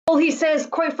he says,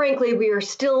 quite frankly, we are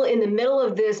still in the middle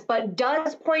of this, but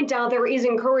does point out there is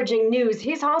encouraging news.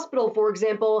 His hospital, for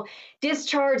example,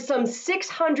 discharged some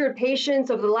 600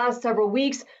 patients over the last several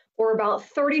weeks, or about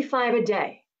 35 a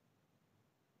day.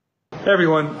 Hey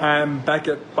everyone, I'm back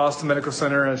at Boston Medical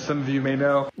Center, as some of you may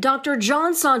know. Dr.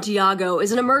 Jon Santiago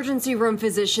is an emergency room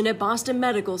physician at Boston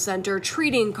Medical Center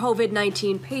treating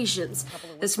COVID-19 patients.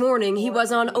 This morning, he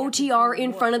was on OTR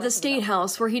in front of the State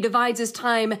House, where he divides his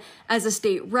time as a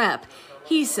state rep.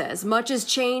 He says much has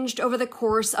changed over the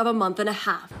course of a month and a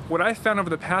half. What I found over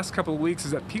the past couple of weeks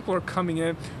is that people are coming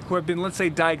in who have been, let's say,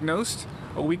 diagnosed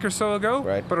a week or so ago,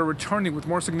 but are returning with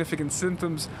more significant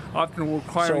symptoms, often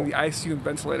requiring the ICU and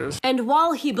ventilators. And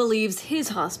while he believes his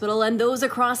hospital and those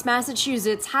across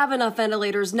Massachusetts have enough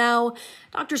ventilators now,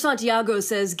 Dr. Santiago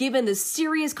says given the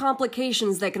serious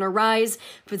complications that can arise,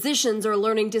 physicians are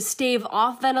learning to stave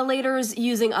off ventilators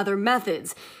using other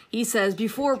methods. He says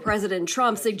before President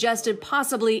Trump suggested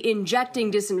possibly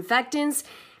injecting disinfectants,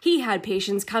 he had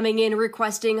patients coming in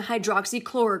requesting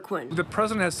hydroxychloroquine. The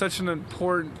president has such an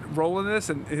important role in this,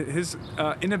 and his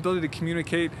inability to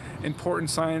communicate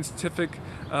important scientific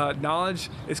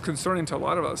knowledge is concerning to a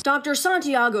lot of us. Dr.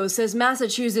 Santiago says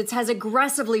Massachusetts has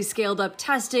aggressively scaled up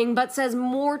testing, but says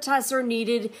more tests are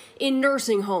needed in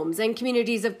nursing homes and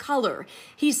communities of color.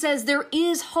 He says there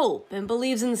is hope and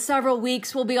believes in several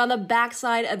weeks we'll be on the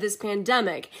backside of this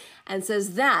pandemic, and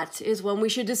says that is when we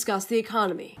should discuss the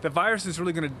economy. The virus is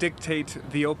really going to dictate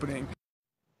the opening.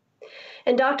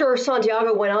 And Dr.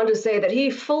 Santiago went on to say that he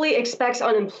fully expects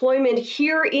unemployment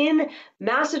here in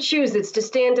Massachusetts to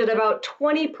stand at about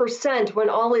 20% when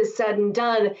all is said and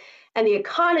done, and the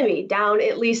economy down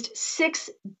at least $6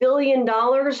 billion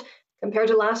compared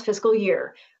to last fiscal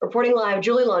year. Reporting live,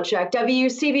 Julie Lonchek,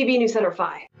 WCVB News Center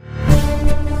 5.